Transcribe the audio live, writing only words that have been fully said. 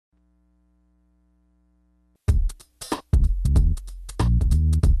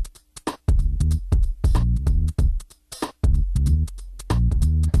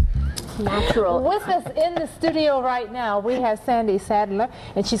natural. With us in the studio right now, we have Sandy Sandler,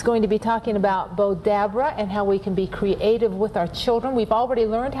 and she's going to be talking about Bowdabra and how we can be creative with our children. We've already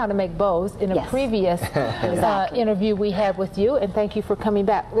learned how to make bows in a previous interview we had with you, and thank you for coming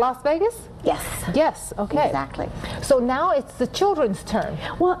back. Las Vegas? Yes. Yes, okay. Exactly. So now it's the children's turn.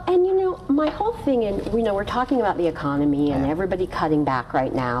 Well, and you know, my whole thing, and you know, we're talking about the economy and everybody cutting back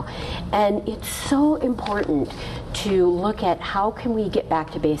right now, and it's so important to look at how can we get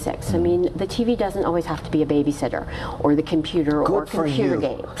back to basics. I mean, the TV doesn't always have to be a babysitter, or the computer, or computer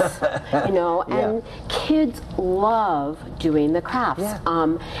games. You know, and kids love doing the crafts.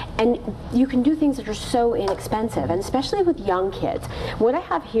 And you can do things that are so inexpensive, and especially with young kids. What I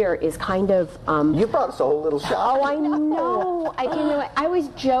have here is kind of you brought us a whole little shop. Oh, I know. You know, I always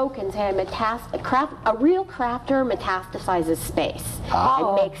joke and say a real crafter metastasizes space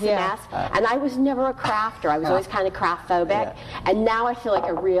and makes a mess. And I was never a crafter. I was always kind of craft phobic, and now I feel like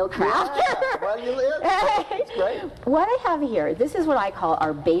a real crafter. Well, you live. That's great. What I have here, this is what I call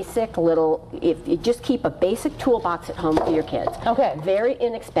our basic little. If you just keep a basic toolbox at home for your kids. Okay. Very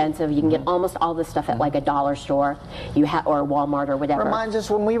inexpensive. You can get almost all this stuff at like a dollar store, or Walmart or whatever. Reminds us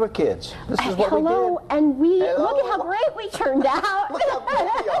when we were kids. This is what we did. And look at how great we turned out. Look how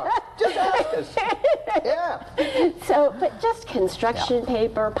great we are. Just ask us. Yeah. So, but just construction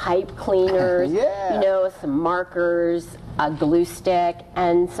paper, pipe cleaners, you know, some markers, a glue stick,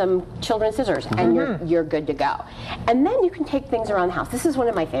 and some children's scissors, and you're good to go. And then you can take things around the house. This is one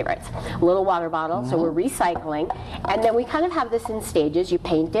of my favorites. A little water bottle, so we're recycling. And then we kind of have this in stages. You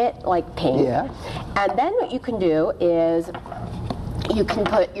paint it like pink. And then what you can do is you can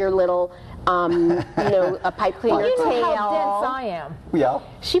put your little you know, a pipe cleaner tail. You know how dense I am. Yeah.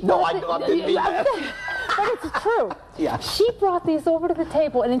 I didn't mean that. But it's true. Yeah. She brought these over to the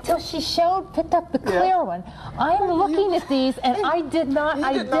table, and until she picked up the clear one, I'm looking at these, and I did not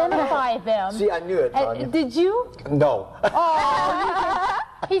identify them. See, I knew it, Tanya. Did you? No. Oh,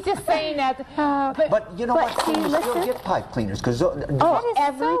 he's just saying that. But you know what? You still get pipe cleaners, because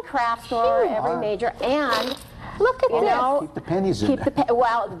every craft store, every major, and look at this. Keep the pennies in there.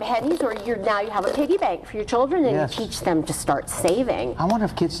 Well, the pennies, or now you have a piggy bank for your children, and you teach them to start saving. I wonder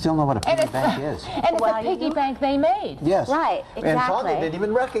if kids still know what a piggy bank is. And it's a piggy bank they made. Yes. Right, exactly. And Tanya didn't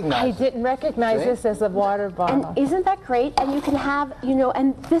even recognize it. I didn't recognize this as a water bottle. And isn't that great? And you can have, you know,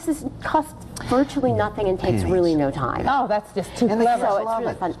 and this costs virtually nothing and takes really no time. Oh, that's just too clever. So it's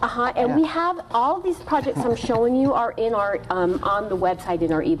really fun. And we have all these projects I'm showing you are in our on the website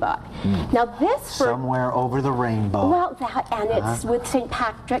in our ebook. Now this somewhere over the rainbow. Well, and it's with St.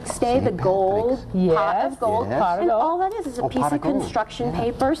 Patrick's Day, the gold pot of gold, and all that is a piece of construction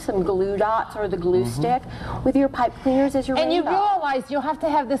paper, some glue dots or the glue stick, with your pipe cleaners as your rainbow. And you realize you'll have to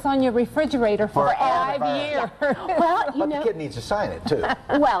have this on your refrigerator for 5 years. Well, you know, the kid needs to sign it too.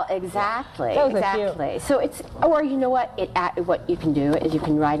 Well, exactly. Those are cute. So it's, or you know what? What you can do is you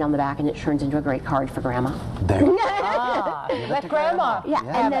can write on the back, and it turns into a great card for Grandma. There. Let Grandma. Yeah,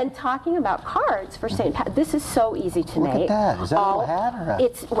 and then talking about cards for St. Pat, this is so easy to make. Look at that. Is that a little hat or a?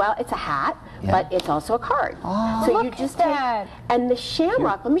 It's a hat, but it's also a card. Oh, so look you just at that. And the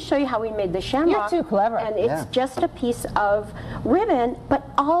shamrock. Let me show you how we made the shamrock. You're too clever. And it's just a piece of ribbon, but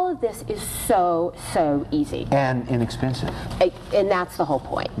all of this is so easy and inexpensive. And that's the whole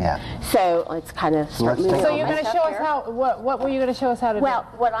point. Yeah. So let's kind of start moving. So you're going to show us how. What were you going to show us how to do? Well,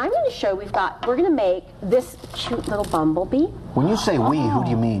 what I'm going to show, we're going to make this cute little bumblebee. When you say we, who do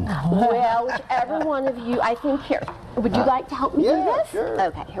you mean? Well, whichever one of you, I think here. Would you like to help me do this? Sure.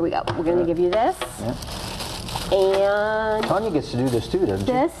 Okay, here we go. We're going to give you this. And Tanya gets to do this too, doesn't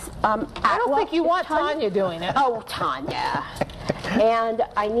she? this. I don't think you want Tanya doing it. Oh, Tanya. And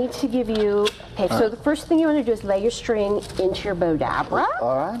I need to give you, okay, so the first thing you want to do is lay your string into your Bowdabra.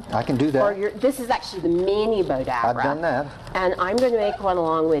 All right, I can do that. Or this is actually the mini Bowdabra. I've done that. And I'm going to make one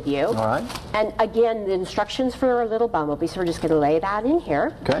along with you. All right. And again, the instructions for our little bumblebee, so we're just going to lay that in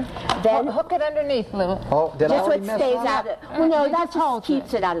here. Okay. Then hook it underneath, Lou. Oh, did I just so already it mess stays up? out of, well, no, that just holds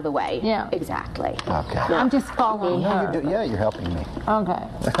keeps it out of the way. Yeah. Exactly. Okay. I'm just following her. Yeah, you're helping me. Okay.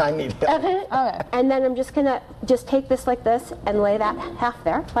 I need help. Okay. And then I'm just going to take this like this and lay that half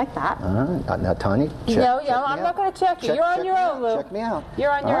there, like that. All right. Now, Tanya, check, I'm not going to check you. You're on your own, Lou. Check me out.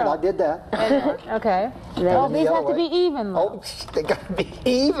 You're on your own. I did that. Okay. Then These have to be even, Lou. Oh, they got to be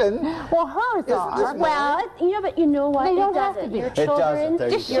even. Well, hers are. Well, but you know what? They don't it have to doesn't. be. Your It children,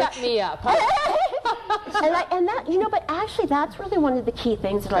 doesn't. Just shut me up. and that, but actually that's really one of the key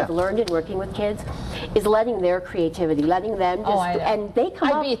things that I've learned in working with kids is letting their creativity, letting them just, and they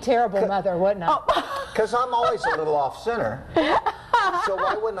come I'd be a terrible mother, wouldn't I? Because I'm always a little off center. So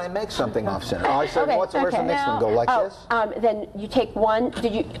why wouldn't I make something off center? Oh, I said, Okay, where's the next one? Go like this? Then you take one.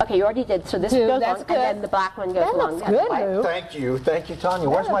 Okay, you already did. So this Two, goes that's along, good. and then the black one goes That along. looks the other good, way. Lou. Thank you, Tanya.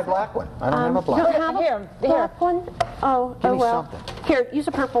 Where's my black one? I don't have a black You one. don't have Here. a black one? Oh, Give me well. something. Here, use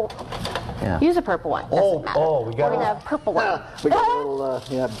a purple. Yeah. Use a purple one. Doesn't matter. We got We're gonna have a purple one. We got a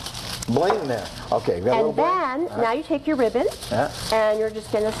little bling there. Okay, we got a little And then now you take your ribbon, and you're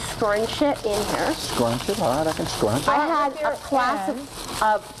just gonna scrunch it in here. Scrunch it. All right, I can scrunch. I had a class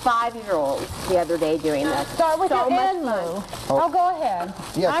of 5-year-olds the other day doing this. Start with your end, Lou. Oh, go ahead.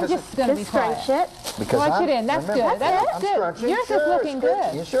 Yeah, I'm just going to be scrunch quiet. it. Because Scrunch it in. That's good. That looks good. Scrunching. Yours Sure, is looking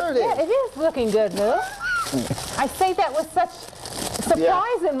good. You sure it is. Yeah, it is looking good, Lou. I say that with such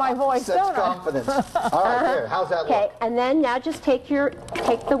surprise in my voice, Such don't confidence. All right, here. How's that Okay, look? and then now just take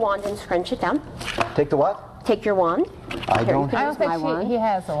the wand and scrunch it down. Take the what? Take your wand. I don't you can I use don't my think wand. he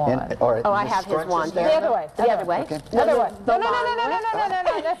has a wand. All right. Oh, I you have his scrunch wand this here. The down? other way. The other way. Okay. Other way. the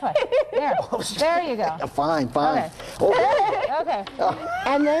No, There. There you go. Fine. Okay. Okay.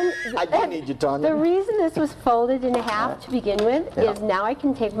 And then I do need you, Tanya. the reason this was folded in half to begin with is now I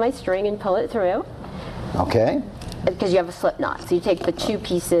can take my string and pull it through Okay. because you have a slip knot. So you take the two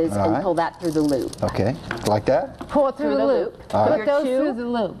pieces All and right. pull that through the loop. Okay. Like that? Pull it through the loop. Put Your those two- through the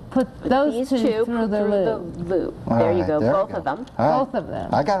loop. Put those These two two through the loop. All There you right, go, there we both go. of them. All right. Both of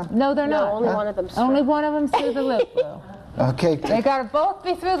them. I got them. No, they're No, not. only one of them's Only through. one of them's through the loop, Lou. Okay. They got to both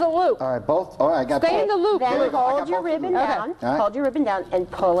be through the loop. All right, both. All right, I got Stay in the loop, Then Lou. hold your ribbon down. All right. Hold your ribbon down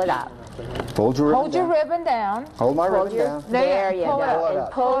and pull it up. Hold your ribbon Hold your down. ribbon down. Hold my Hold ribbon your, down. there you Pull go. it up. And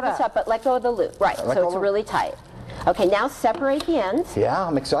up. pull Pull it this up. up, but let go of the loop. Right, Let so go it's of- really tight. Okay, now separate the ends Yeah,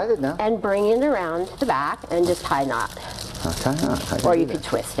 I'm excited now. and bring it around the back and just tie a knot. Okay. I can Or do you that. could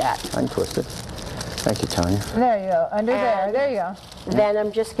twist it. I can twist it. Thank you, Tanya. There you go. Under there. And- There you go. Then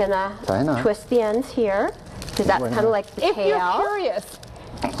I'm just gonna Tie a knot. twist the ends here, because that's Wait a kind of minute. like the If you're tail. curious,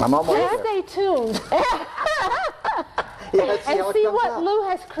 I'm almost please there. stay tuned Yeah, let's and how it see comes what out. Lou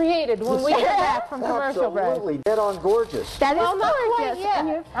has created when we get back from commercial break. Absolutely, dead on gorgeous. That is Well, not quite gorgeous. yet. And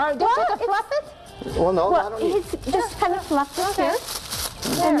you- All right, don't you have to fluff it? Well, no, I Well, don't need. it's just kind of fluff this here.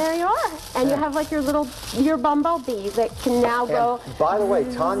 And there you are. And you have like your bumblebee that can now go. And by the way,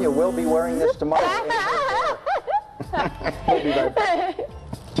 Tanya will be wearing this tomorrow. We'll be right back.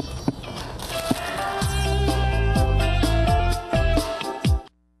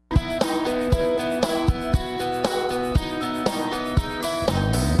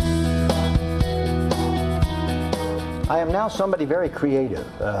 I am now somebody very creative.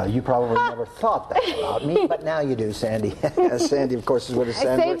 You probably never thought that about me, but now you do, Sandy. Sandy, of course, is with a I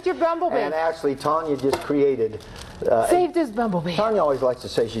sandwich. saved your bumblebee. And actually, Tanya just created. Saved his bumblebee. Tanya always likes to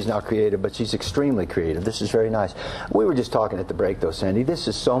say she's not creative, but she's extremely creative. This is very nice. We were just talking at the break, though, Sandy. This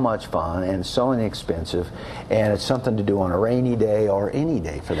is so much fun and so inexpensive, and it's something to do on a rainy day or any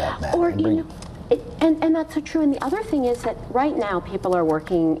day for that matter. Or, And you bring- know, and that's so true. And the other thing is that right now people are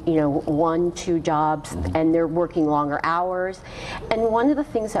working, 1, 2 jobs, and they're working longer hours. And one of the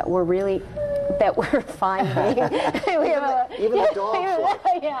things that we're finding, even the dogs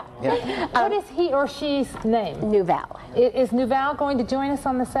like it. yeah. What is he or she's name? Nouvel. Is Nouvel going to join us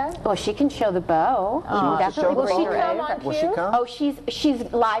on the set? Well, she can show the bow. She can definitely Will bring she her come over. on Will she cue? come? Oh,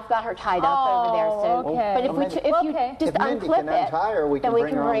 she's live. Got her tied up over there. So, okay. but if you Okay. just If Mindy unclip can untie her, we it, then can we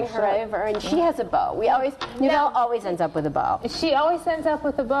bring can her on bring the her set. over, and she has a bow. Nouvel always ends up with a bow. She always ends up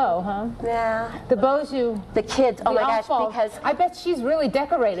with a bow, huh? Yeah. The bows you... The kids. Oh the my gosh, ensemble. because I bet she's really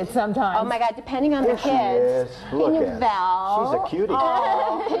decorated sometimes. oh my God, depending on the She kids. is. Look at her. Nouvel. She's a cutie.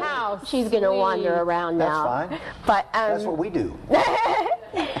 Oh, how She's gonna sweet. wander around That's now. fine. But That's what we do.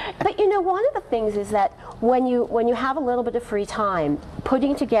 But one of the things is that when you have a little bit of free time,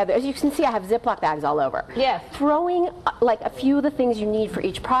 putting together, as you can see, I have Ziploc bags all over. Yes. Throwing like a few of the things you need for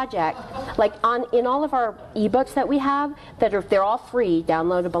each project, like in all of our ebooks that we have, they're all free,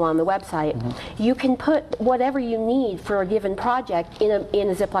 downloadable on the website. Mm-hmm. You can put whatever you need for a given project in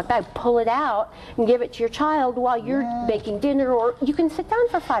a Ziploc bag, pull it out, and give it to your child while you're making dinner, or you can sit down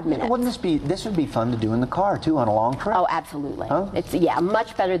for 5 minutes. Wouldn't this would be fun to do in the car too on a long trip? Oh, absolutely. Huh? It's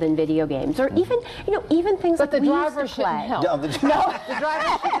much better than video games, or even things But like the we used driver to shouldn't play. help. No, The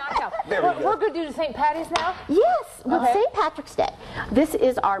driver should not help. Very good. We're going to do St. Patty's now? Yes, with Okay. St. Patrick's Day. This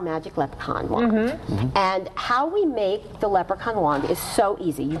is our magic leprechaun wand. And how we make the leprechaun wand is so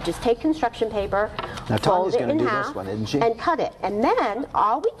easy. You just take construction paper, Now, fold Tanya's it gonna in do this half, one, isn't she? and cut it. And then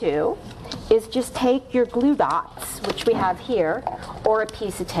all we do is just take your glue dots, which we have here, or a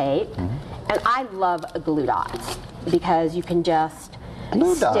piece of tape. And I love glue dots because you can just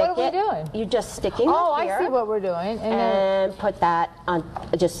Glue dot. What are we doing? You're just sticking Oh, it here. I see what we're doing. And put that on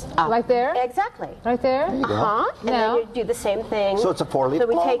just up. Like there? Exactly. Right there? There you go. And Now? then you do the same thing. So it's a 4-leaf So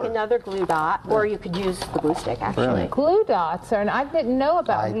we take clover. another glue dot, or you could use the glue stick, actually. Really? Glue dots are, and I didn't know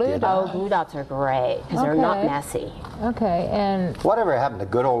about I glue did Oh, dots. glue dots are great because they're not Okay. messy. Okay, and Whatever happened to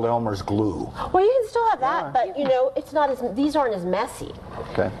good old Elmer's glue? Well, you can still have that, but you know, it's not as these aren't as messy.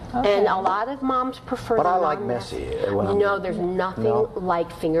 Okay. And a lot of moms prefer. But the I like non-messy. messy when I'm- No, there's nothing No?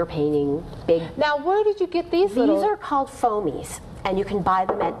 like finger painting big. now where did you get these little? These are called foamies, and you can buy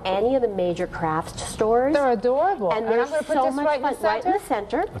them at any of the major craft stores. They're adorable. And I'm they're going to put so this much right in fun. the Right in center. the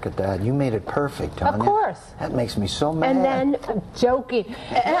center. Look at that. You made it perfect, Tanya. Of course. That makes me so mad. And then I'm joking.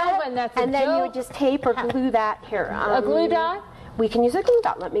 Melvin, that's a and then you joke. would just tape or glue that here. A glue dot? We can use a glue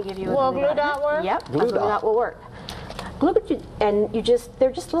dot. Let me give you a Will a glue glue dot work? Yep, Glue a glue dot. dot will work. Glue, and you just,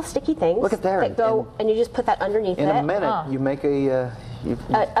 they're just little sticky things. Look at there, that go, and you just put that underneath In it. a minute, you make a... you've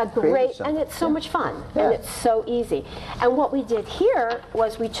A created great, something. and it's so much fun, Yeah. and it's so easy. And what we did here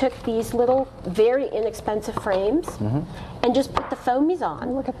was we took these little, very inexpensive frames and just put the foamies on.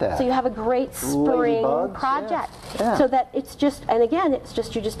 Oh, look at that. So you have a great spring Ladybugs, project. yeah. So that it's just, and again, it's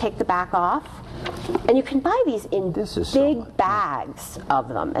just, you just take the back off, and you can buy these in This is so big much, bags of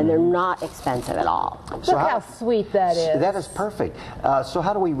them, and they're not expensive at all. So Look how sweet that is. That is perfect. So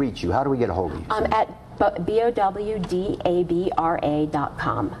how do we reach you? How do we get a hold of you? At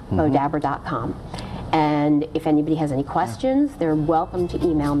bowdabra.com, bowdabra.com. And if anybody has any questions, they're welcome to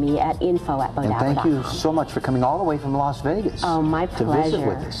email me at info@bowdabra.com. And thank you so much for coming all the way from Las Vegas. Oh, my to pleasure. visit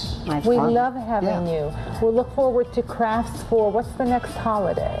with us. My We fun. love having you. We'll look forward to crafts for, what's the next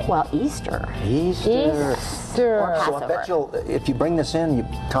holiday? Well, Easter. Easter. Easter. So I bet you'll, if you bring this in,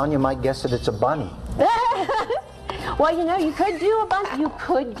 Tanya might guess that it's a bunny. Well, you know, you could do a bunny. You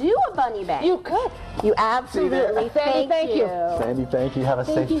could do a bunny bank. You could. You absolutely. Sandy, thank you. Sandy, thank you. Have a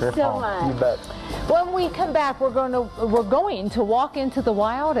Thank safe you trip so home. much. You bet. When we come back, we're going to walk into the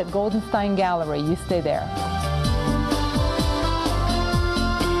wild at Goldenstein Gallery. You stay there.